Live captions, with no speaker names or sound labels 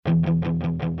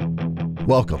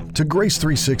Welcome to Grace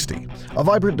 360, a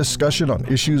vibrant discussion on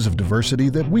issues of diversity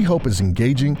that we hope is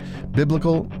engaging,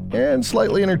 biblical, and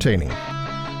slightly entertaining.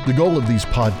 The goal of these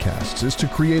podcasts is to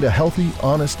create a healthy,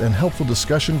 honest, and helpful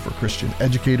discussion for Christian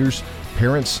educators,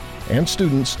 parents, and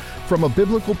students from a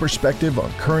biblical perspective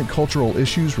on current cultural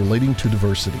issues relating to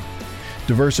diversity.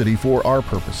 Diversity, for our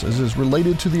purposes, is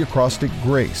related to the acrostic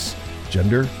GRACE: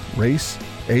 gender, race,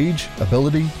 age,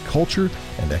 ability, culture,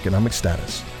 and economic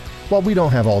status. While we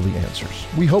don't have all the answers,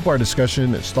 we hope our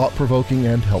discussion is thought-provoking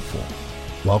and helpful.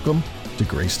 Welcome to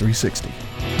Grace 360.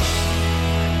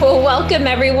 Well, welcome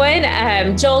everyone.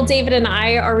 Joel, David, and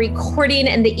I are recording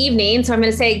in the evening, so I'm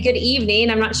going to say good evening.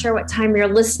 I'm not sure what time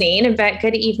you're listening, but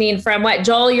good evening from what?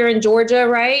 Joel, you're in Georgia,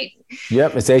 right?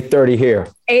 Yep, it's 8:30 here.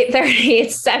 8:30,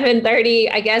 it's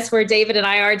 7:30, I guess, where David and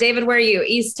I are. David, where are you?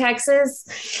 East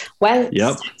Texas? West?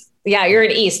 Yep. Yeah, you're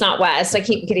in East, not West. I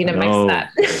keep getting them mixed up.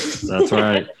 That's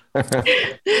right.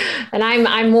 And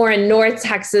I'm more in North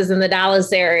Texas in the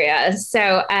Dallas area.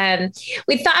 So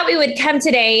we thought we would come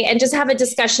today and just have a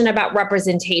discussion about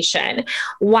representation,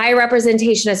 why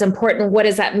representation is important, what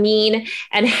does that mean,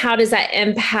 and how does that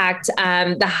impact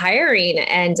the hiring?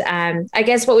 And I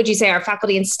guess, what would you say, our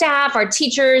faculty and staff, our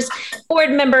teachers,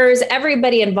 board members,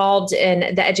 everybody involved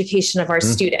in the education of our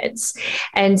students.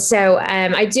 And so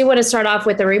I do want to start off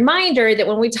with a reminder that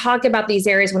when we talk about these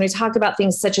areas, when we talk about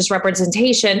things such as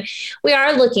representation, we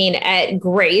are looking at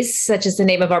grace, such as the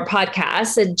name of our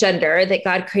podcast, a gender, that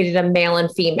God created a male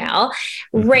and female.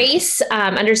 Race,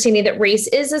 understanding that race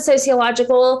is a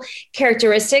sociological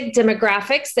characteristic,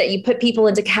 demographics, that you put people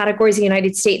into categories. The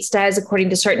United States does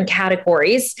according to certain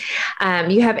categories.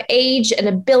 You have age and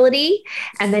ability,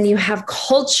 and then you have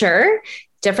culture.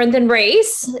 Different than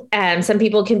race. Some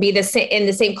people can be in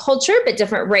the same culture, but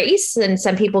different race. And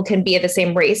some people can be of the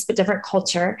same race, but different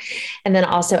culture. And then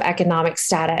also economic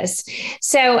status.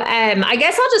 So I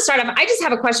guess I'll just start off. I just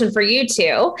have a question for you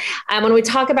two. When we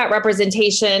talk about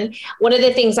representation, one of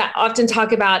the things I often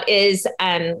talk about is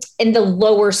in the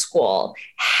lower school,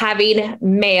 having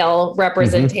male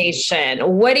representation.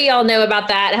 What do y'all know about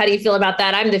that? How do you feel about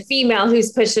that? I'm the female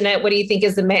who's pushing it. What do you think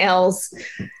is the males?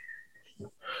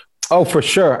 Oh, for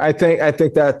sure. I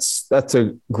think that's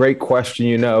a great question.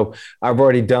 You know, I've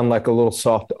already done like a little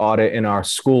soft audit in our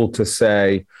school to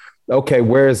say, okay,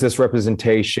 where is this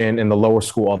representation in the lower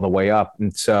school all the way up?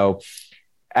 And so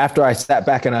after I sat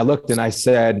back and I looked and I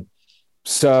said,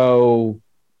 so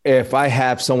if I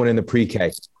have someone in the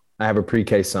pre-K, I have a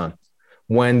pre-K son,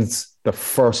 when's the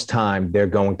first time they're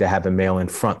going to have a male in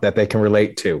front that they can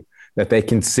relate to, that they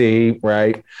can see,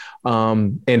 right?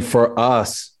 And for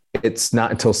us, it's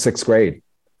not until sixth grade.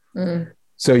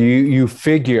 So you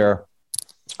figure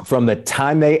from the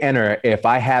time they enter, if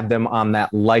I have them on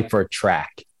that lifer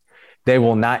track, they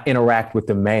will not interact with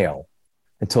the male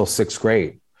until sixth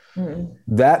grade.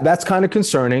 That's kind of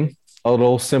concerning, a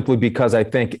little, simply because I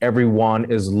think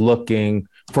everyone is looking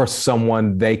for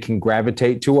someone they can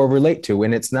gravitate to or relate to.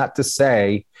 And it's not to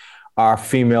say our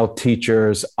female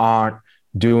teachers aren't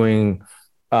doing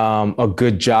a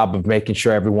good job of making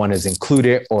sure everyone is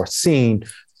included or seen.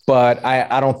 But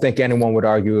I don't think anyone would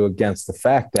argue against the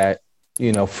fact that,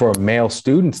 you know, for male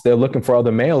students, they're looking for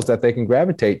other males that they can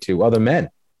gravitate to, other men.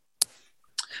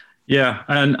 Yeah.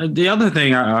 And the other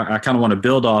thing I kind of want to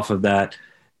build off of that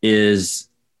is,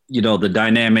 you know, the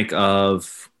dynamic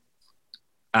of,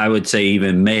 I would say,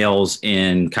 even males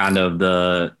in kind of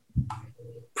the,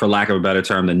 for lack of a better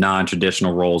term, the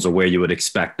non-traditional roles or where you would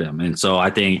expect them. And so I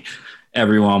think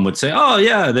everyone would say, oh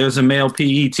yeah, there's a male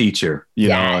PE teacher, you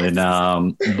know,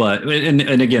 and, but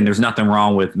again, there's nothing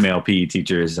wrong with male PE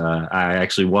teachers. I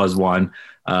actually was one,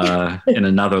 in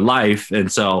another life.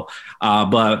 And so,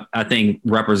 but I think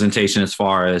representation as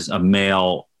far as a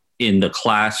male in the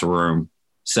classroom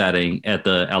setting at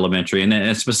the elementary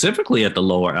and specifically at the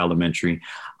lower elementary,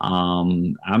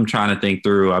 I'm trying to think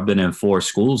through, I've been in 4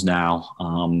 schools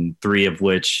now, 3 of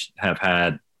which have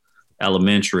had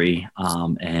elementary.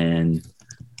 And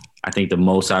I think the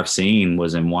most I've seen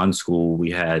was in one school, we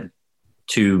had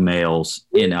 2 males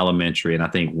in elementary. And I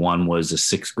think one was a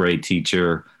 6th grade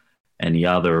teacher and the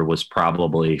other was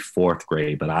probably 4th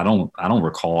grade, but I don't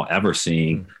recall ever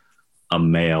seeing a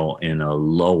male in a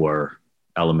lower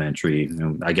elementary.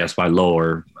 I guess by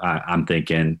lower, I'm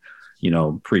thinking, you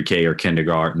know, pre-K or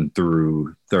kindergarten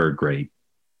through 3rd grade.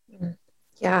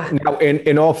 Yeah. Now,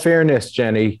 in all fairness,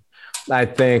 Jenny, I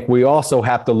think we also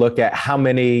have to look at how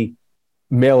many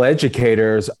male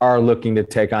educators are looking to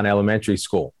take on elementary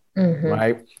school,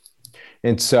 right?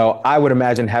 And so I would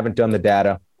imagine, haven't done the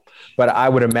data, but I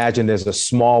would imagine there's a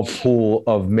small pool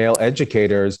of male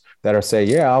educators that are saying,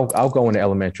 yeah, I'll go into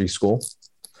elementary school.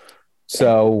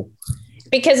 So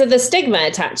Because of the stigma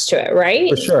attached to it, right?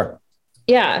 For sure.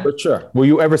 Yeah. For sure. Will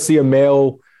you ever see a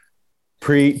male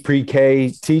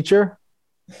pre-K teacher?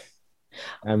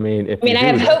 I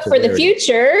have hope for the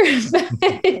future, but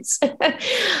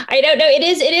I don't know.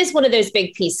 It is one of those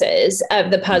big pieces of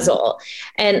the puzzle.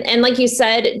 And like you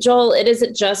said, Joel, it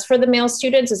isn't just for the male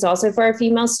students, it's also for our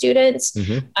female students.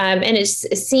 And it's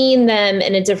seeing them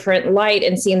in a different light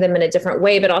and seeing them in a different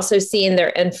way, but also seeing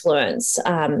their influence.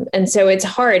 And so it's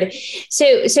hard.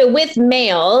 So with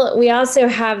male, we also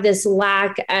have this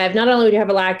lack of, not only do we have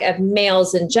a lack of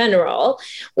males in general,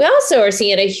 we also are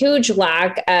seeing a huge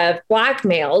lack of Black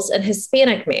males and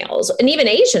Hispanic males, and even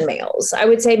Asian males. I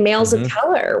would say males of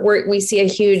color, where we see a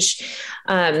huge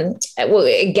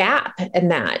gap in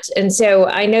that. And so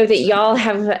I know that y'all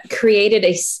have created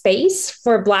a space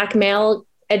for Black male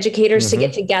educators to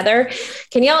get together.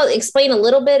 Can y'all explain a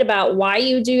little bit about why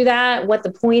you do that, what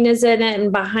the point is in it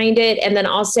and behind it? And then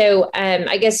also,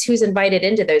 I guess, who's invited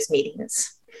into those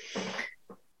meetings?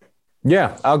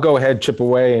 Yeah, I'll go ahead, chip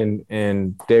away,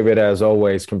 and David, as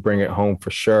always, can bring it home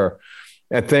for sure.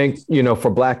 I think, for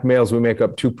Black males, we make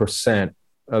up 2%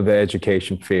 of the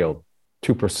education field,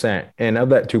 2%. And of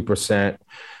that 2%,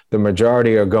 the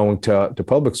majority are going to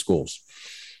public schools.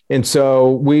 And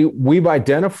so we've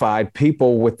identified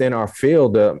people within our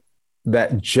field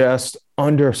that just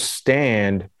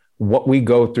understand what we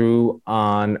go through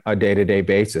on a day-to-day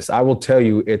basis. I will tell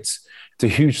you, it's a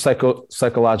huge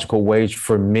psychological wage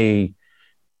for me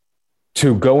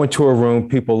to go into a room,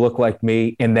 people look like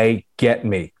me, and they get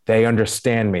me. They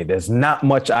understand me. There's not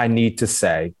much I need to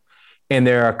say. And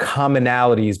there are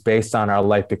commonalities based on our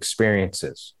life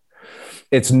experiences.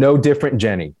 It's no different,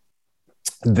 Jenny,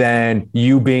 than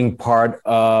you being part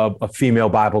of a female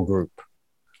Bible group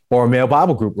or a male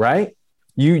Bible group, right?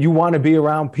 You want to be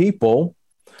around people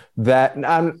that,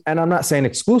 and I'm not saying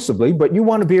exclusively, but you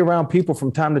want to be around people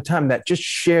from time to time that just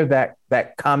share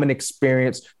that common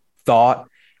experience, thought,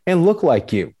 and look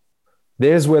like you.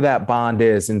 There's where that bond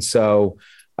is. And so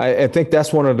I think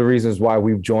that's one of the reasons why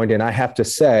we've joined. And I have to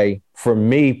say, for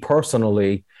me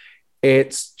personally,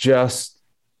 it's just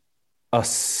a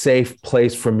safe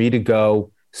place for me to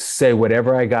go, say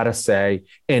whatever I got to say,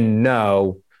 and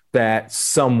know that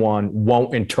someone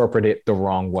won't interpret it the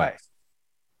wrong way.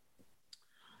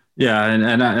 Yeah.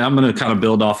 And I'm going to kind of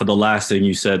build off of the last thing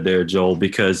you said there, Joel,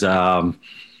 because, at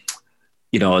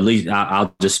least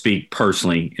I'll just speak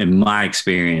personally. In my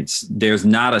experience, there's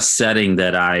not a setting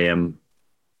that I am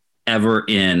ever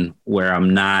in where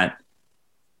I'm not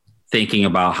thinking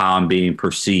about how I'm being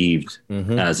perceived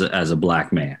as a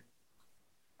Black man.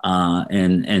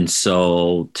 And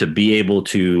so to be able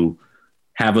to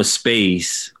have a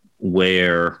space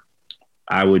where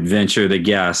I would venture to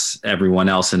guess everyone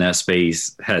else in that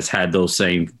space has had those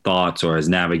same thoughts or has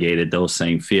navigated those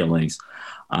same feelings,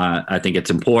 I think it's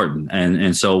important.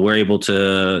 And so we're able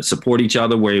to support each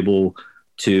other. We're able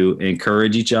to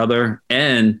encourage each other.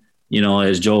 And,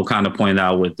 as Joel kind of pointed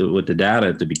out with the data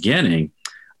at the beginning,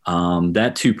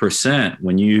 that 2%,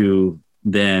 when you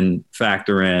then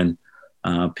factor in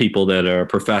people that are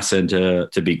professing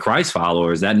to be Christ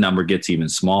followers, that number gets even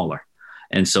smaller.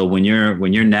 And so when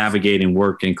you're navigating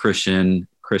work in Christian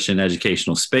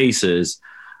educational spaces,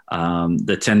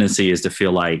 the tendency is to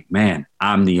feel like, man,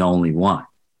 I'm the only one.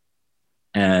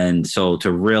 And so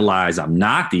to realize I'm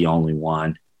not the only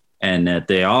one, and that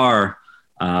there are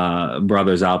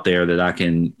brothers out there that I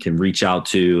can reach out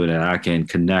to and that I can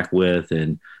connect with,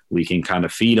 and we can kind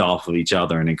of feed off of each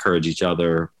other and encourage each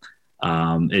other.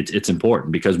 It's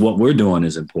important because what we're doing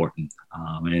is important.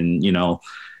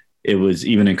 It was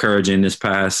even encouraging this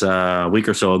past week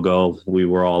or so ago. We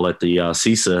were all at the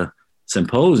CISA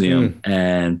symposium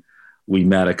and we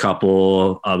met a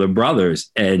couple other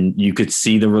brothers, and you could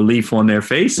see the relief on their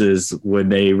faces when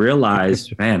they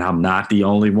realized, man, I'm not the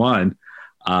only one,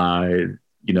 out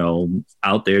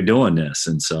there doing this.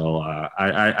 And so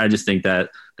I just think that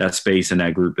space and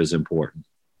that group is important.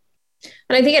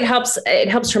 And I think it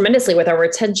helps tremendously with our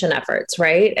retention efforts,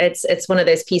 right? It's one of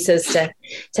those pieces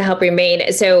to help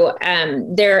remain. So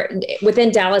there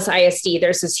within Dallas ISD,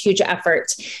 there's this huge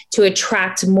effort to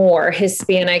attract more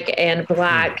Hispanic and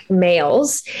Black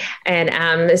males.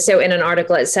 And so in an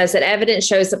article, it says that evidence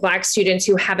shows that Black students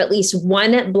who have at least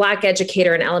one Black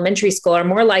educator in elementary school are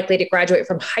more likely to graduate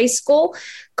from high school,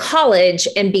 college,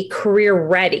 and be career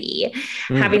ready.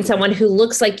 Having someone who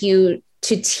looks like you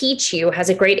to teach you has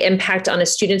a great impact on a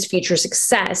student's future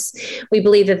success. We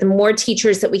believe that the more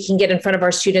teachers that we can get in front of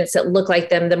our students that look like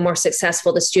them, the more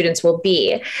successful the students will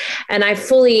be. And I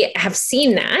fully have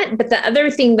seen that. But the other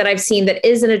thing that I've seen that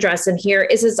isn't addressed in here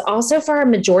is it's also for our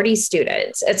majority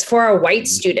students. It's for our white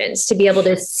students to be able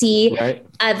to see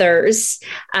others.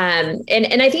 And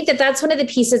I think that that's one of the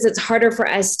pieces that's harder for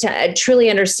us to truly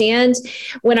understand.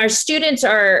 When our students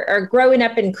are growing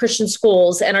up in Christian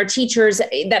schools and our teachers,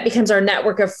 that becomes our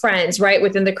network of friends, right,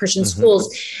 within the Christian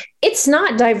schools, it's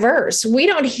not diverse. We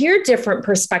don't hear different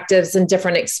perspectives and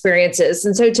different experiences.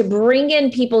 And so to bring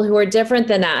in people who are different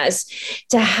than us,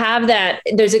 to have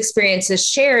those experiences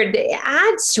shared, it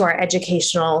adds to our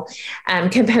educational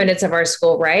components of our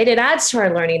school, right? It adds to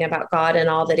our learning about God and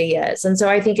all that he is. And so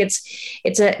I think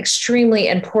it's extremely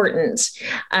important.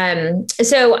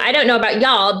 So I don't know about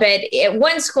y'all, but at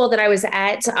one school that I was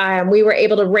at, we were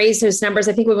able to raise those numbers.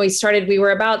 I think when we started, we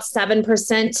were about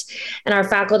 7% in our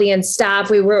faculty and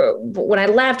staff. When I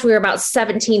left, we were about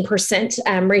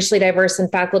 17% racially diverse in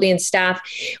faculty and staff.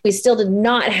 We still did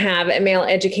not have a male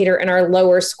educator in our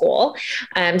lower school.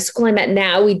 School I'm at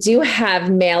now, we do have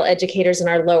male educators in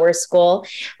our lower school,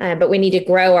 but we need to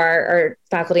grow our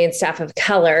faculty and staff of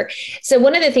color. So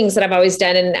one of the things that I've always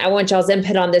done, and I want y'all's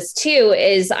input on this too,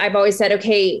 is I've always said,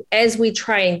 okay, as we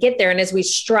try and get there and as we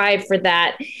strive for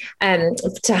that,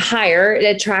 to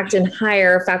attract and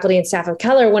hire faculty and staff of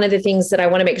color, one of the things that I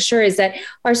want to make sure is that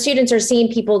our students are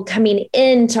seeing people coming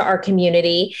into our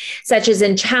community, such as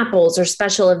in chapels or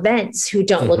special events, who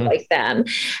don't look like them.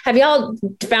 Have y'all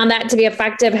found that to be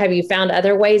effective? Have you found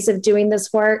other ways of doing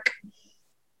this work?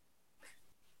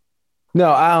 No,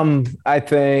 I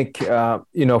think, for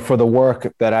the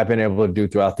work that I've been able to do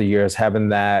throughout the years, having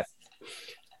that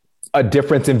a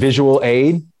difference in visual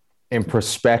aid and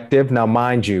perspective. Now,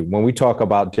 mind you, when we talk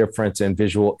about difference in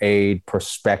visual aid,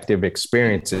 perspective,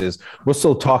 experiences, we're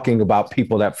still talking about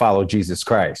people that follow Jesus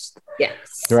Christ. Yes.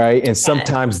 Right. And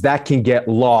sometimes that can get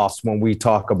lost when we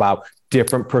talk about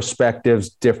different perspectives,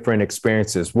 different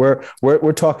experiences.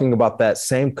 We're talking about that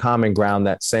same common ground,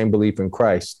 that same belief in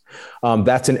Christ.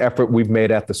 That's an effort we've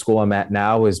made at the school I'm at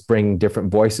now, is bringing different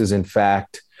voices. In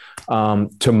fact,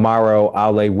 tomorrow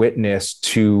I'll lay witness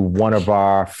to one of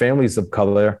our families of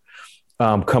color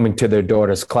coming to their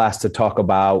daughter's class to talk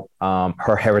about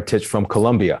her heritage from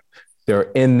Colombia.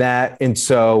 They're in that. And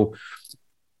so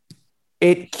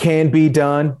it can be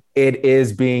done. It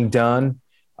is being done.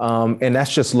 And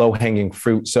that's just low hanging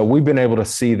fruit. So we've been able to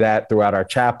see that throughout our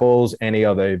chapels, any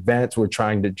other events. We're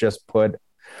trying to just put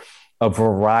a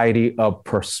variety of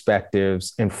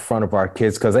perspectives in front of our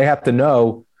kids, because they have to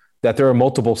know that there are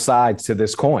multiple sides to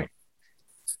this coin.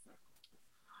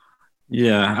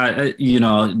 Yeah,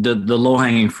 the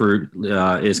low-hanging fruit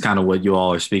is kind of what you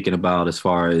all are speaking about, as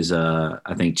far as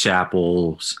I think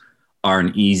chapels are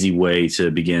an easy way to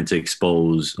begin to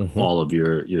expose all of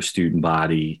your student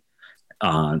body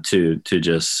to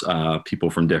just people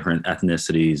from different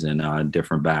ethnicities and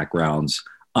different backgrounds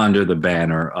under the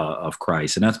banner of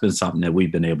Christ. And that's been something that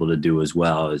we've been able to do as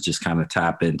well, is just kind of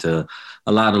tap into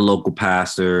a lot of local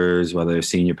pastors, whether they're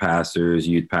senior pastors,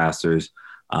 youth pastors,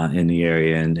 in the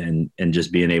area, and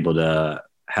just being able to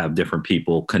have different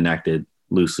people connected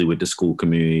loosely with the school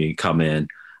community come in,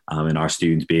 and our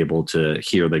students be able to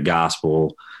hear the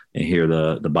gospel and hear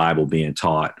the Bible being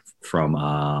taught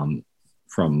from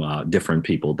different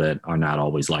people that are not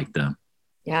always like them.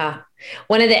 Yeah.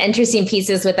 One of the interesting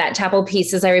pieces with that chapel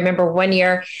piece is I remember one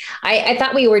year, I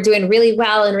thought we were doing really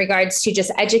well in regards to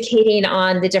just educating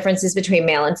on the differences between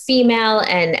male and female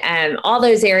and all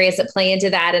those areas that play into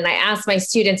that. And I asked my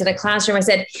students in a classroom, I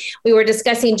said, we were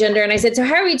discussing gender. And I said, so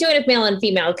how are we doing with male and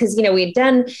female? Because, we'd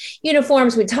done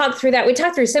uniforms, we talked through that. We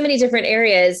talked through so many different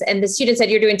areas. And the student said,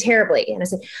 you're doing terribly. And I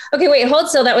said, okay, wait, hold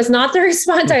still. That was not the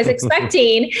response I was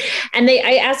expecting. And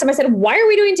I asked them, I said, why are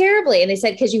we doing terribly? And they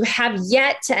said, because you have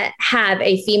yet to have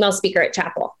a female speaker at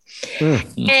chapel.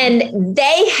 Mm-hmm. And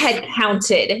they had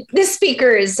counted the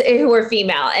speakers who were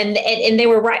female, and they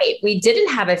were right. We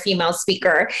didn't have a female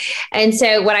speaker. And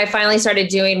so what I finally started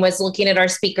doing was looking at our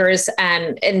speakers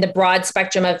in the broad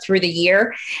spectrum of through the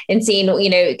year and seeing,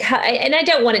 and I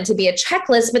don't want it to be a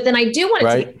checklist, but then I do want it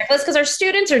to be a checklist because our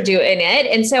students are doing it.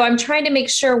 And so I'm trying to make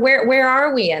sure where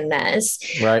are we in this?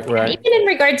 Right. Even in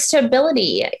regards to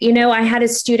ability, I had a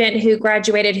student who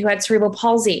graduated who had cerebral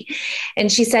palsy, and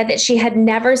she said that she had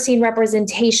never seen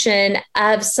representation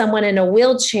of someone in a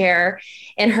wheelchair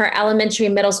in her elementary,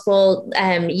 middle school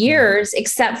years,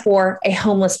 except for a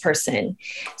homeless person.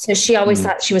 So she always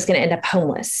thought she was going to end up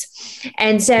homeless.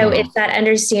 And so it's that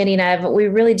understanding of, we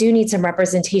really do need some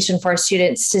representation for our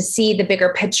students to see the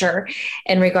bigger picture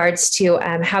in regards to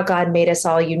how God made us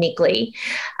all uniquely.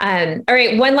 All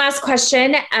right. One last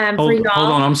question for y'all.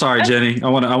 Hold on. I'm sorry, Jenny. I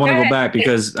want to go back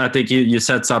because I think you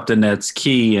said something that's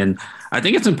key. And I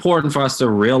think it's important for us to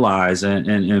realize,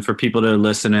 and for people that are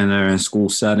listening that are in school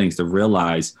settings to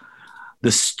realize,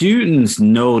 the students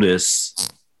notice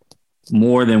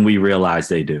more than we realize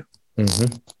they do.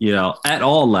 Mm-hmm. You know, at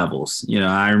all levels. You know,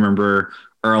 I remember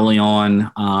early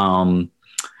on,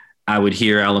 I would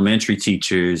hear elementary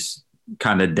teachers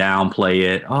kind of downplay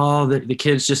it. Oh, the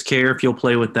kids just care if you'll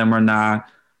play with them or not.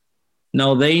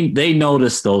 No, they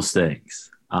notice those things.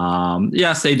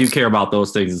 Yes, they do care about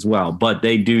those things as well, but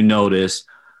they do notice,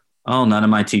 oh, none of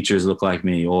my teachers look like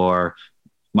me, or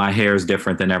my hair is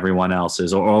different than everyone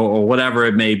else's, or whatever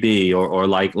it may be, or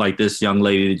like this young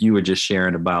lady that you were just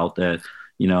sharing about, that,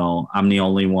 you know, I'm the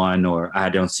only one, or I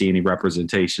don't see any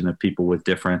representation of people with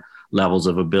different levels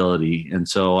of ability. And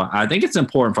so I think it's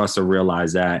important for us to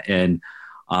realize that and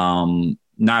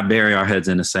not bury our heads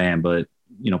in the sand, but,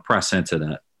 you know, press into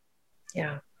that.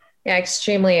 Yeah. Yeah,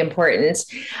 extremely important.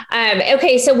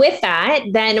 Okay, so with that,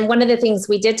 then one of the things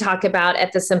we did talk about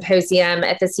at the symposium,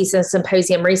 at the CISA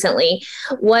symposium recently,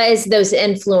 was those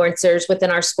influencers within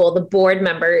our school, the board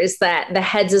members, that the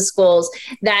heads of schools,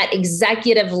 that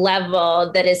executive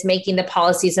level that is making the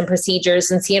policies and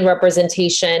procedures and seeing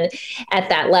representation at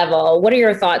that level. What are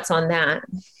your thoughts on that?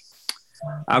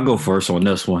 I'll go first on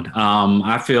this one.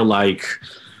 I feel like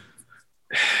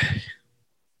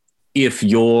if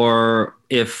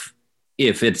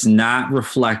it's not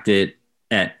reflected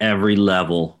at every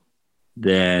level,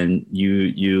 then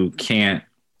you can't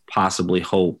possibly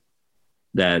hope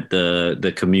that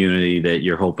the community that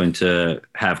you're hoping to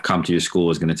have come to your school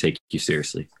is going to take you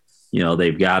seriously. You know,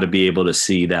 they've got to be able to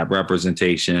see that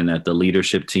representation at the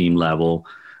leadership team level.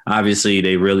 Obviously,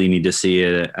 they really need to see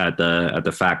it at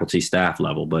the faculty staff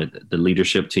level, but the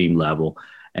leadership team level.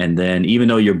 And then even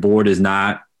though your board is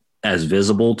not as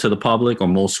visible to the public, or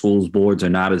most schools boards are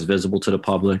not as visible to the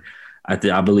public,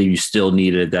 I believe you still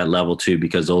need it at that level too,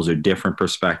 because those are different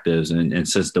perspectives. And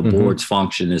since the board's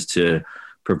function is to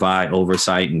provide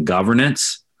oversight and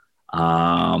governance,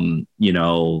 you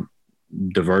know,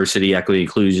 diversity, equity,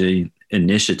 inclusion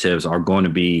initiatives are going to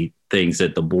be things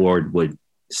that the board would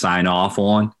sign off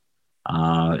on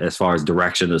as far as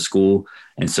direction of the school.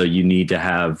 And so you need to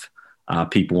have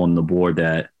people on the board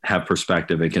that have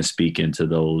perspective and can speak into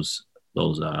those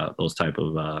type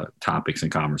of topics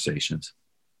and conversations.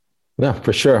 Yeah,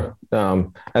 for sure.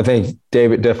 I think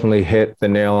David definitely hit the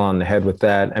nail on the head with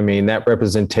that. I mean, that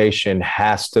representation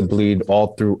has to bleed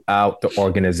all throughout the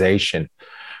organization,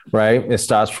 right? It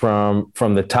starts from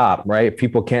the top, right? If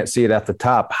people can't see it at the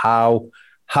top, how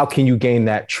can you gain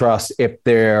that trust if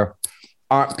there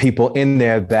aren't people in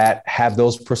there that have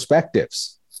those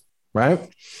perspectives, right?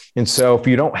 And so if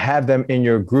you don't have them in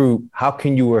your group, how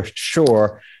can you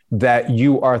assure that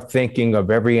you are thinking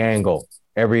of every angle,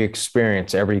 every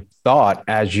experience, every thought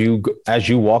as you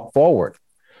walk forward?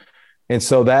 And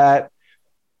so that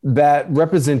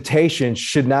representation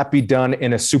should not be done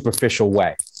in a superficial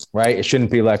way, right? It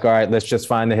shouldn't be like, all right, let's just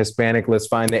find the Hispanic, let's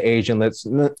find the Asian,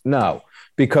 no,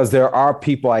 because there are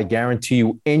people, I guarantee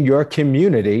you, in your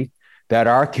community that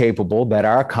are capable, that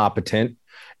are competent,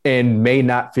 and may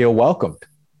not feel welcomed.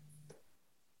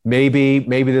 Maybe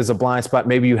there's a blind spot.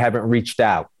 Maybe you haven't reached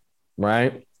out,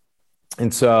 right?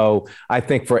 And so I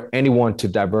think for anyone to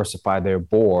diversify their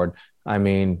board, I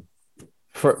mean,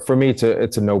 for me, it's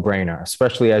a no-brainer,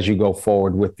 especially as you go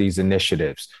forward with these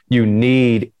initiatives. You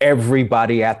need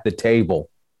everybody at the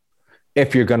table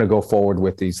if you're going to go forward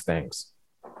with these things.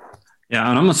 Yeah,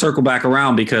 and I'm going to circle back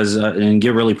around because and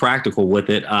get really practical with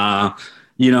it.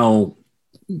 You know,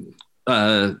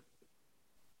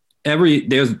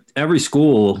 every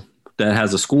school that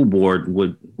has a school board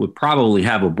would probably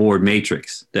have a board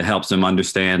matrix that helps them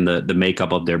understand the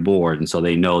makeup of their board. And so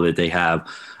they know that they have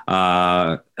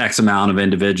X amount of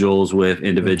individuals with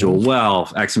individual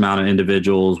wealth, X amount of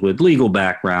individuals with legal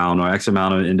background, or X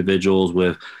amount of individuals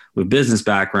with business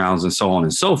backgrounds, and so on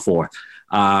and so forth.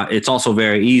 It's also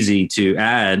very easy to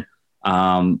add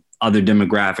other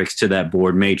demographics to that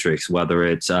board matrix, whether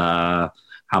it's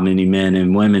how many men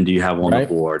and women do you have on the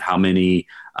board? How many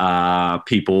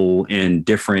people in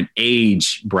different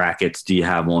age brackets do you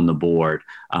have on the board?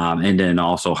 And then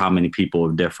also how many people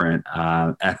of different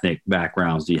ethnic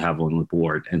backgrounds do you have on the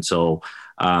board? And so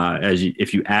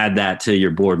if you add that to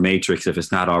your board matrix, if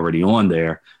it's not already on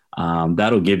there,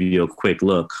 that'll give you a quick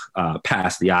look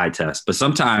past the eye test. But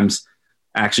sometimes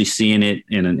actually seeing it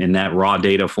in that raw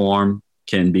data form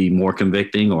can be more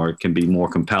convicting, or it can be more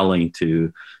compelling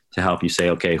to help you say,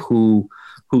 okay, who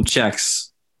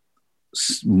checks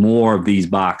more of these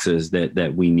boxes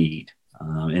that we need.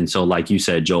 And so, like you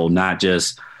said, Joel, not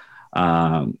just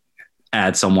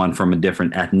add someone from a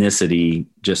different ethnicity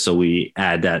just so we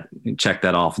check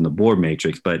that off in the board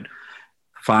matrix, but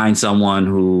find someone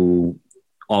who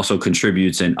also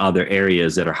contributes in other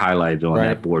areas that are highlighted on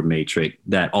that board matrix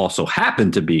that also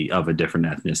happen to be of a different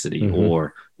ethnicity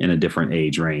or in a different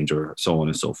age range, or so on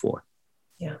and so forth.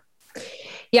 Yeah.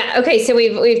 Yeah. Okay. So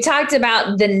we've talked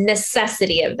about the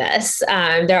necessity of this.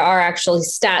 There are actually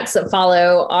stats that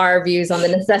follow our views on the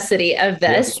necessity of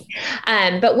this.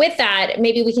 Yes. But with that,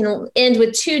 maybe we can end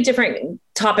with two different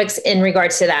topics in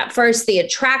regards to that. First, the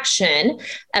attraction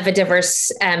of a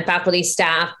diverse faculty,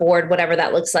 staff, board, whatever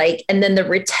that looks like, and then the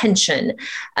retention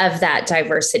of that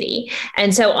diversity.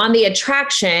 And so on the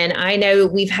attraction, I know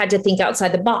we've had to think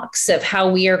outside the box of how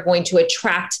we are going to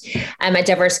attract a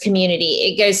diverse community.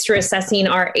 It goes through assessing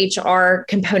our HR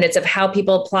components of how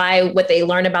people apply, what they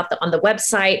learn about on the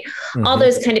website, all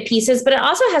those kind of pieces. But it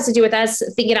also has to do with us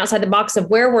thinking outside the box of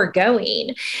where we're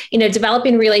going,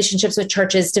 developing relationships with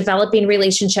churches, developing relationships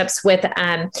with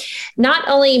not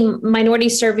only minority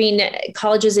serving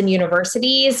colleges and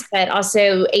universities, but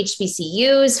also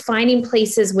HBCUs, finding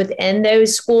places within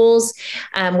those schools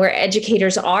where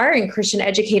educators are and Christian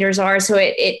educators are. So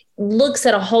it looks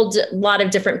at a whole lot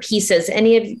of different pieces.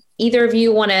 Either of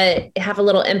you want to have a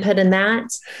little input in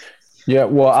that? Yeah,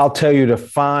 well, I'll tell you, to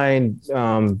find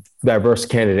diverse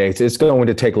candidates, it's going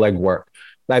to take legwork.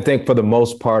 I think for the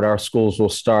most part, our schools will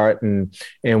start and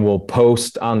will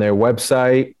post on their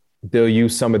website. They'll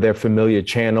use some of their familiar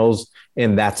channels,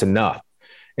 and that's enough.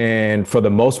 And for the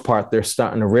most part, they're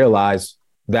starting to realize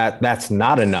that that's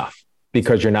not enough,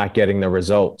 because you're not getting the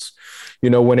results.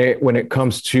 When it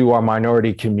comes to our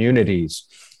minority communities,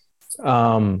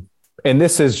 and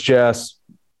this is just,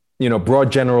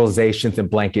 broad generalizations and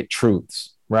blanket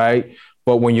truths, right?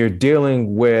 But when you're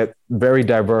dealing with very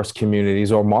diverse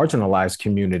communities or marginalized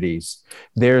communities,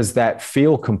 there's that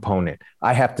feel component.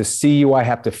 I have to see you, I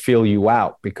have to feel you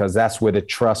out, because that's where the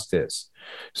trust is.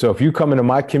 So if you come into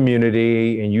my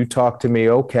community and you talk to me,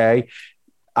 okay,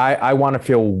 I want to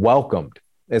feel welcomed.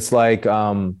 It's like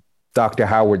Dr.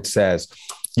 Howard says,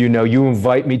 you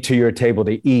invite me to your table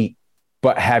to eat,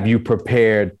 but have you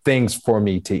prepared things for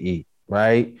me to eat?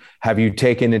 Right? Have you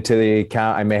taken into the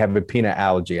account, I may have a peanut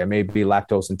allergy, I may be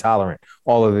lactose intolerant,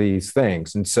 all of these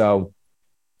things. And so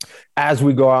as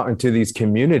we go out into these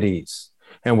communities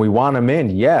and we want them in,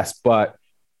 yes, but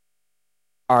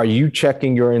are you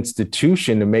checking your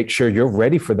institution to make sure you're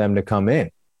ready for them to come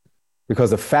in?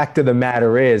 Because the fact of the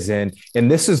matter is, and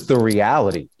this is the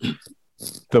reality,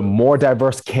 the more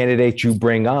diverse candidates you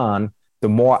bring on, the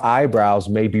more eyebrows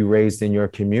may be raised in your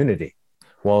community.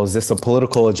 Well, is this a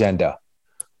political agenda?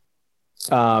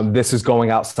 This is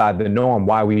going outside the norm.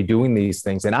 Why are we doing these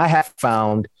things? And I have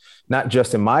found, not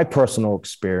just in my personal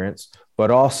experience,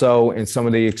 but also in some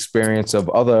of the experience of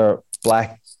other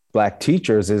Black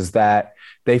teachers, is that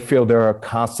they feel they're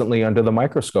constantly under the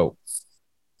microscope.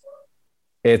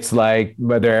 It's like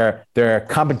their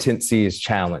competency is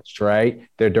challenged, right?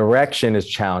 Their direction is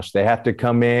challenged. They have to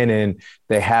come in and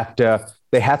they have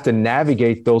to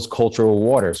navigate those cultural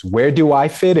waters. Where do I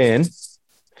fit in?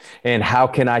 And how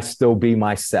can I still be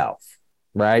myself,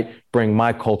 right? Bring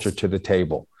my culture to the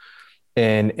table.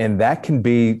 And that can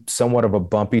be somewhat of a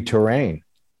bumpy terrain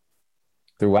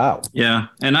throughout. Yeah.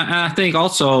 And I think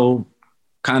also,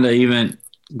 kind of even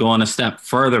going a step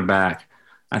further back,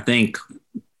 I think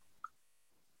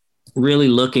really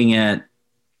looking at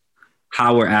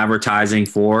how we're advertising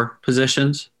for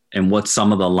positions and what's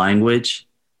some of the language,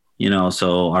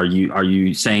 so are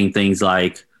you saying things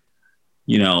like,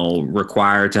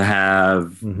 required to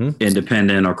have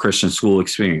independent or Christian school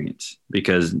experience?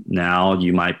 Because now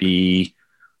you might be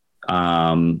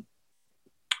cutting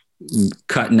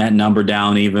that number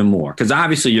down even more. Because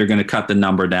obviously you're going to cut the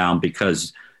number down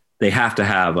because they have to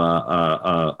have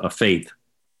a faith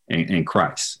in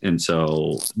Christ. And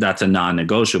so that's a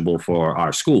non-negotiable for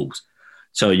our schools.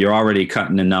 So you're already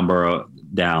cutting the number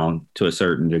down to a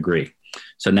certain degree.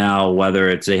 So now, whether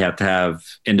it's they have to have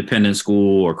independent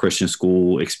school or Christian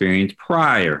school experience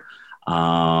prior,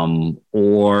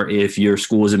 or if your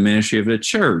school is a ministry of the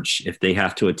church, if they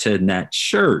have to attend that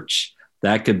church,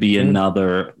 that could be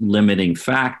another limiting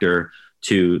factor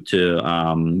to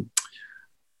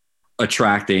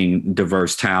attracting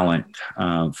diverse talent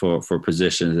for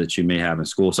positions that you may have in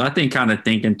school. So I think kind of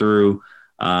thinking through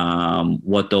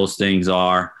what those things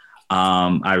are.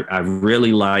 I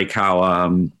really like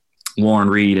how Warren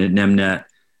Reed at NIMNET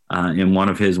in one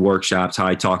of his workshops, how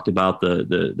he talked about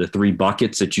the three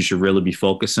buckets that you should really be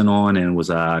focusing on, and it was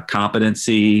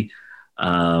competency.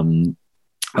 I'm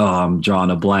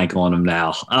drawing a blank on them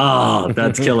now. Oh,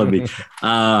 that's killing me.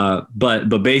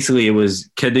 But basically it was,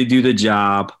 could they do the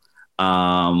job?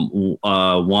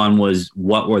 One was,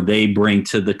 what were they bring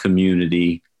to the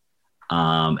community?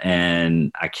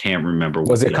 And I can't remember.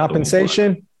 Was it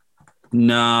compensation?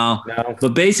 No,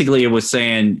 but basically it was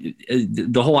saying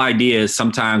the whole idea is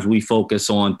sometimes we focus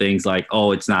on things like,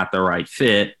 oh, it's not the right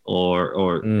fit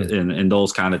and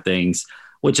those kind of things,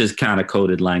 which is kind of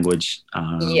coded language.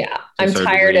 I'm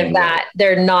tired of that.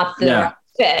 They're not the right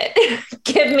fit.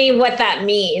 Give me what that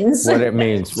means. What it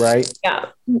means, right?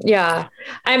 Yeah.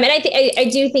 And I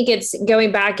do think it's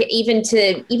going back even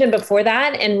before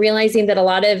that and realizing that a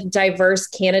lot of diverse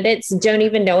candidates don't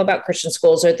even know about Christian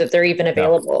schools or that they're even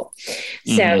available.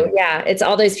 No. So it's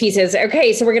all those pieces.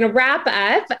 Okay. So we're going to wrap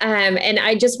up. And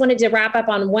I just wanted to wrap up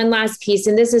on one last piece.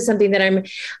 And this is something that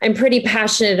I'm pretty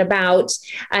passionate about.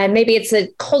 Maybe it's a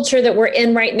culture that we're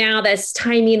in right now that's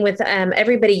timing with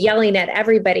everybody yelling at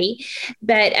everybody.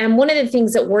 But one of the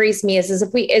things that worries me is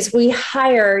if we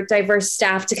hire diverse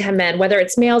staff to come in, whether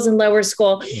it's males in lower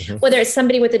school, whether it's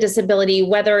somebody with a disability,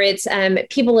 whether it's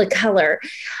people of color,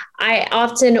 I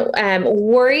often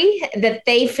worry that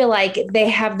they feel like they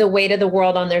have the weight of the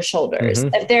world on their shoulders.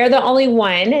 If they're the only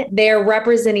one, they're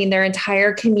representing their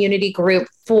entire community group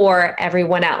for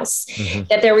everyone else.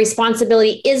 That their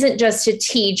responsibility isn't just to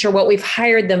teach or what we've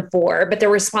hired them for, but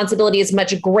their responsibility is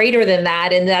much greater than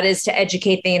that. And that is to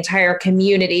educate the entire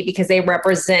community because they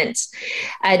represent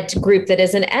a group that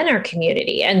isn't in our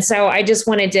community. And so I just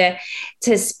wanted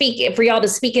to speak for y'all to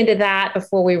speak into that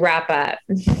before we wrap up.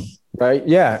 Right.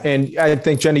 Yeah. And I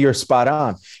think, Jenny, you're spot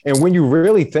on. And when you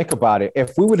really think about it,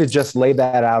 if we would have just laid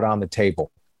that out on the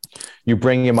table, you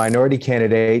bring in minority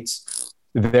candidates,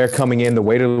 they're coming in, the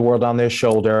weight of the world on their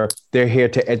shoulder. They're here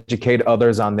to educate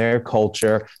others on their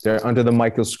culture. They're under the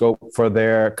microscope for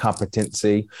their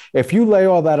competency. If you lay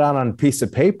all that out on a piece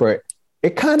of paper,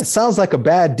 it kind of sounds like a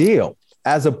bad deal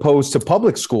as opposed to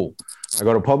public school. I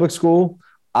go to public school,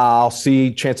 I'll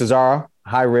see, chances are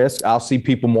high risk, I'll see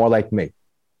people more like me.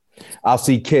 I'll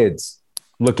see kids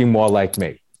looking more like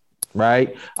me,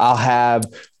 right? I'll have,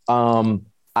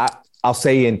 I'll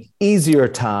say an easier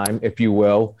time, if you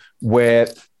will,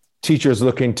 with teachers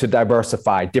looking to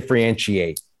diversify,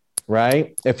 differentiate,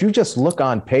 right? If you just look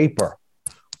on paper,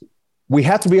 we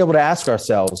have to be able to ask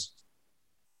ourselves,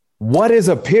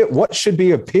 what should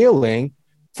be appealing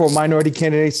for minority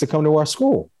candidates to come to our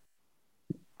school?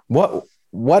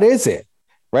 What is it?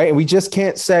 Right. And we just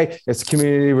can't say it's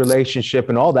community relationship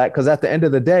and all that, because at the end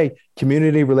of the day,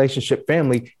 community relationship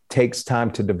family takes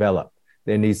time to develop.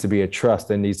 There needs to be a trust.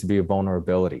 There needs to be a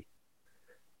vulnerability.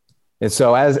 And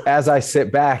so as I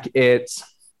sit back, I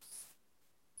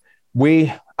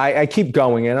keep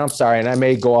going, and I'm sorry, and I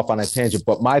may go off on a tangent,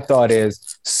 but my thought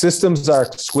is systems are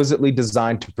exquisitely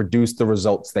designed to produce the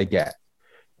results they get.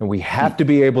 And we have to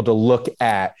be able to look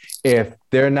at, if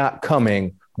they're not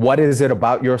coming, what is it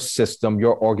about your system,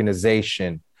 your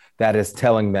organization, that is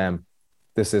telling them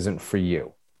this isn't for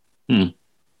you? Yeah,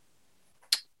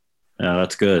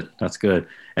 that's good. That's good.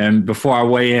 And before I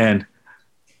weigh in,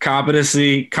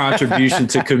 competency, contribution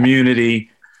to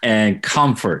community, and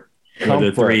comfort. Were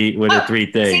the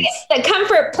three things. See, the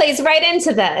comfort plays right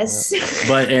into this.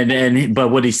 But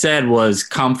what he said was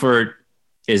comfort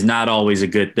is not always a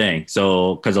good thing.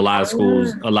 So, because a lot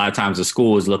of times the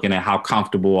school is looking at how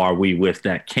comfortable are we with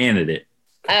that candidate.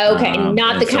 Okay,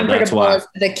 not the comfortable as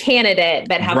the candidate,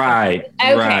 but how. Right.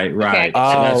 Okay. So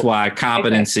that's why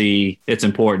competency. It's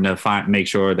important to make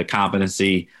sure the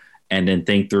competency, and then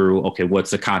think through, okay,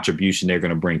 what's the contribution they're going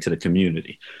to bring to the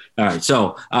community. All right.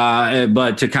 So,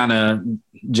 but to kind of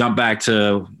jump back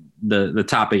to the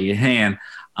topic at hand.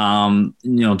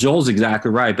 Joel's exactly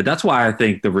right, but that's why I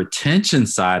think the retention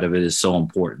side of it is so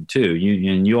important too.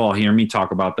 You all hear me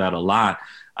talk about that a lot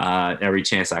every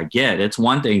chance I get. It's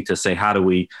one thing to say, how do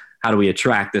we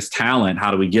attract this talent?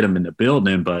 How do we get them in the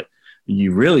building? But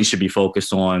you really should be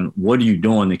focused on, what are you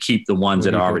doing to keep the ones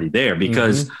that are already there?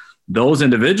 Because those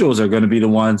individuals are going to be the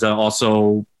ones that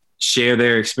also share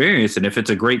their experience. And if it's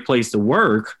a great place to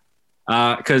work,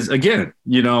 because again,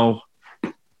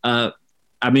 I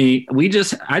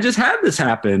just had this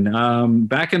happen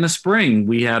back in the spring.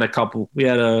 We had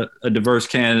a diverse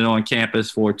candidate on campus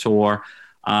for a tour.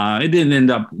 It didn't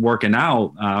end up working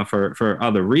out for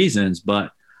other reasons,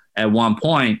 but at one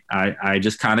point, I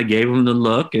just kind of gave him the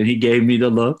look, and he gave me the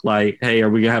look like, hey, are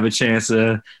we gonna have a chance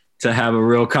to have a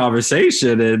real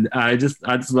conversation? And I just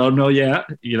let him know, yeah,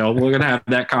 we're gonna have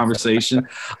that conversation.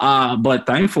 But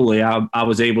thankfully, I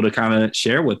was able to kind of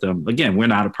share with them. Again, we're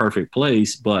not a perfect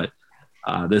place, but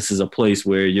this is a place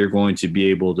where you're going to be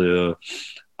able to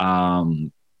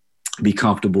be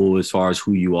comfortable as far as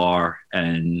who you are,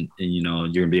 and you're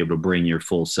gonna be able to bring your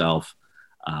full self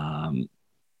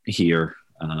here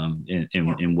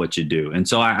in what you do. And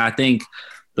so I think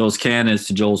those candidates,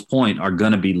 to Joel's point, are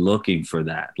going to be looking for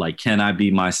that. Like, can I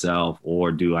be myself,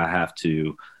 or do I have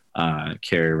to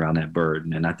carry around that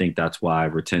burden? And I think that's why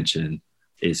retention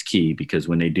is key, because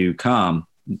when they do come,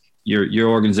 your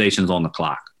organization's on the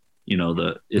clock.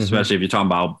 Especially if you're talking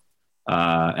about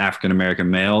African-American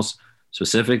males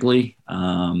specifically,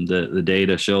 the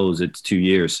data shows it's 2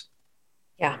 years.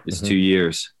 Yeah. It's 2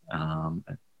 years.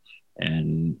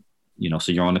 And,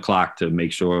 so you're on the clock to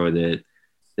make sure that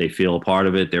they feel a part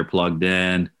of it. They're plugged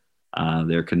in,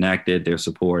 they're connected, they're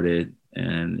supported.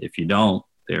 And if you don't,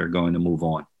 they're going to move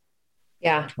on.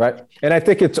 Yeah. Right. And I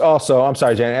think it's also, I'm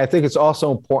sorry, Jen, I think it's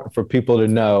also important for people to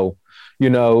know, you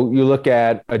look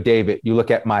at a David, you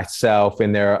look at myself,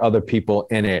 and there are other people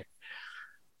in it.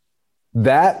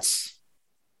 That's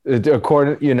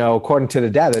according to the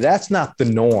data, that's not the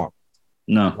norm.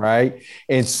 No. Right.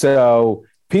 And so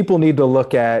people need to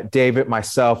look at David,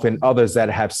 myself, and others that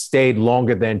have stayed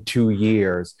longer than 2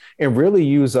 years, and really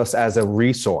use us as a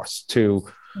resource to,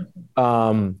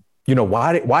 why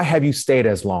have you stayed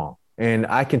as long? And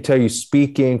I can tell you,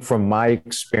 speaking from my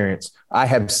experience, I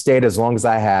have stayed as long as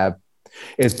I have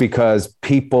is because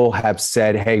people have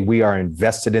said, hey, we are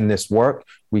invested in this work.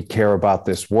 We care about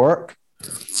this work.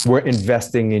 We're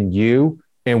investing in you,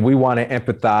 and we want to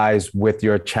empathize with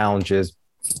your challenges,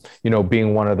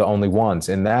 being one of the only ones.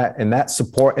 And that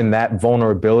support and that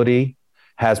vulnerability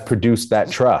has produced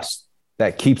that trust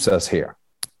that keeps us here.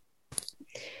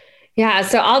 Yeah.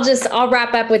 So I'll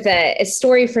wrap up with a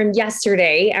story from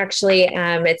yesterday. Actually,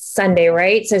 it's Sunday,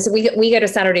 right? So we go to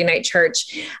Saturday night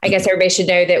church. I guess everybody should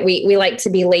know that we like to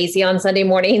be lazy on Sunday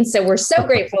mornings. So we're so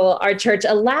grateful our church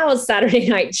allows Saturday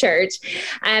night church.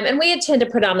 And we attend a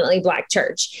predominantly Black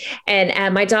church.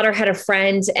 And my daughter had a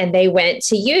friend, and they went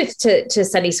to youth to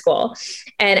Sunday school.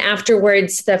 And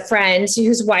afterwards, the friend,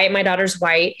 who's white, my daughter's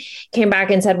white, came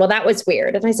back and said, well, that was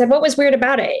weird. And I said, what was weird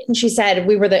about it? And she said,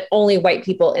 we were the only white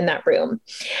people in that room.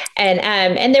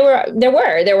 And there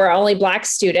were only Black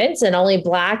students and only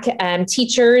Black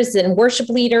teachers and worship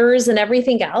leaders and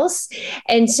everything else.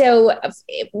 And so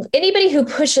anybody who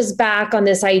pushes back on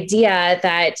this idea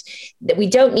that we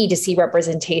don't need to see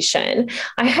representation,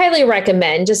 I highly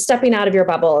recommend just stepping out of your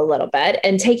bubble a little bit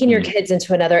and taking your kids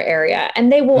into another area,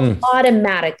 and they will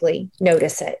automatically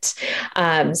notice it.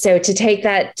 So to take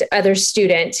that other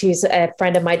student who's a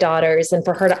friend of my daughter's, and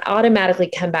for her to automatically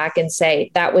come back and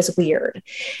say, that was weird,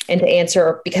 and to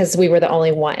answer because we were the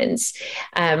only ones,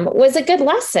 was a good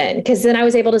lesson. Because then I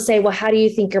was able to say, well, how do you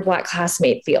think your Black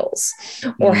classmate feels?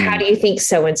 Or how do you think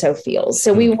so-and-so feels?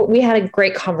 So we had a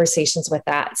great conversations with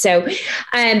that. So,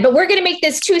 but we're going to make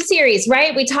this 2 series,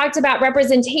 right? We talked about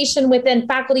representation within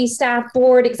faculty, staff,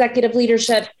 board, executive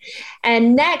leadership.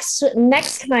 And next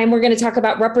time we're going to talk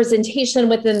about representation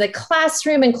within the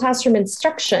classroom and classroom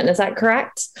instruction. Is that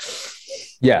correct?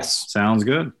 Yes. Sounds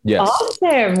good. Yes.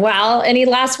 Awesome. Well, any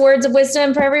last words of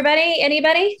wisdom for everybody?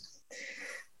 Anybody?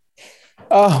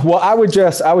 Well, I would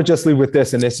just leave with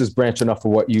this, and this is branching off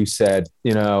of what you said,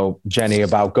 Jenny,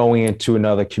 about going into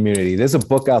another community. There's a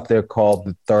book out there called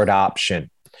The Third Option.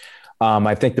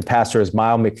 I think the pastor is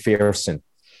Miles McPherson.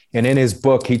 And in his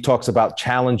book, he talks about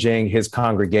challenging his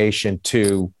congregation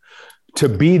to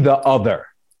be the other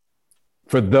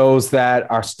for those that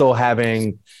are still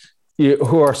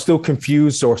who are still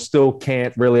confused or still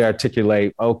can't really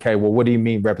articulate, okay, well, what do you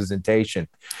mean representation?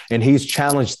 And he's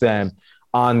challenged them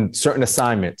on certain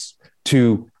assignments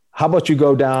to, how about you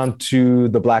go down to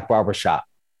the Black barber shop?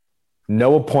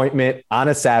 No appointment on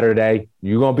a Saturday.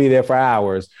 You're going to be there for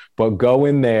hours, but go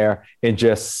in there and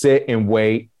just sit and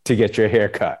wait to get your hair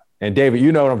cut. And David,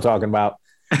 you know what I'm talking about.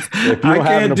 I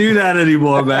can't do that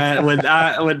anymore, man. When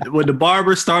the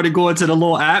barber started going to the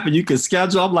little app and you can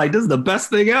schedule, I'm like, this is the best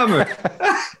thing ever.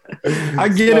 I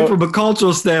get it from a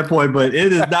cultural standpoint, but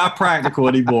it is not practical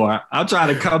anymore. I'm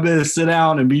trying to come in and sit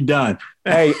down and be done.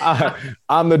 Hey,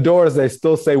 on the doors, they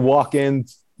still say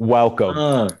walk-ins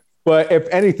welcome. But if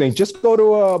anything, just go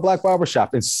to a Black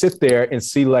barbershop and sit there and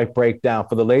see life break down.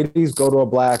 For the ladies, go to a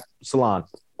Black salon.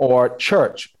 Or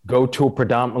church, go to a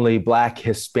predominantly Black,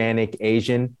 Hispanic,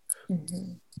 Asian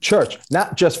church,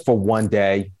 not just for one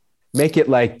day, make it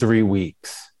like 3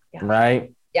 weeks,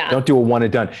 right? Yeah. Don't do a one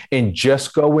and done, and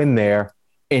just go in there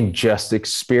and just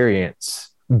experience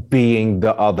being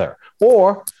the other.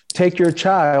 Or take your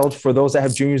child, for those that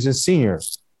have juniors and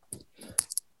seniors,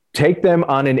 take them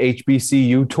on an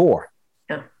HBCU tour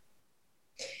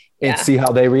and see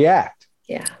how they react.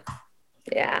 Yeah.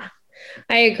 Yeah.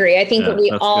 I agree. I think that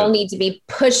we all need to be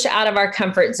pushed out of our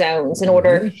comfort zones in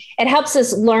order. It helps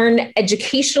us learn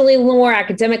educationally more,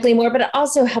 academically more, but it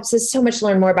also helps us so much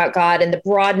learn more about God and the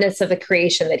broadness of the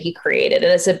creation that he created.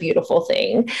 And it's a beautiful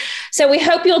thing. So we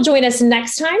hope you'll join us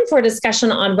next time for a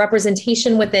discussion on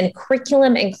representation within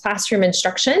curriculum and classroom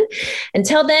instruction.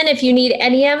 Until then, if you need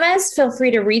any of us, feel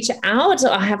free to reach out.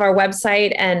 I'll have our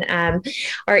website and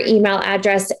our email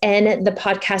address in the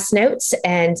podcast notes.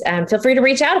 And feel free to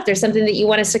reach out if there's something that you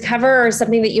want us to cover, or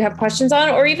something that you have questions on,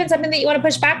 or even something that you want to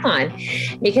push back on,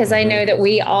 because I know that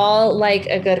we all like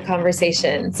a good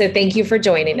conversation. So thank you for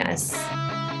joining us.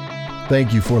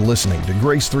 Thank you for listening to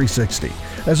Grace 360.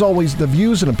 As always, the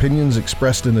views and opinions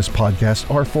expressed in this podcast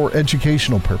are for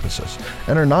educational purposes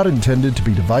and are not intended to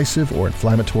be divisive or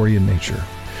inflammatory in nature.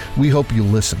 We hope you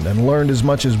listened and learned as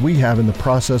much as we have in the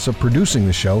process of producing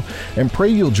the show, and pray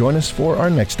you'll join us for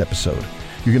our next episode.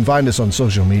 You can find us on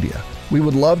social media. We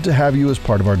would love to have you as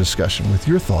part of our discussion with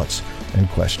your thoughts and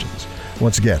questions.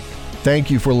 Once again,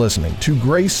 thank you for listening to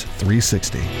Grace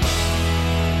 360.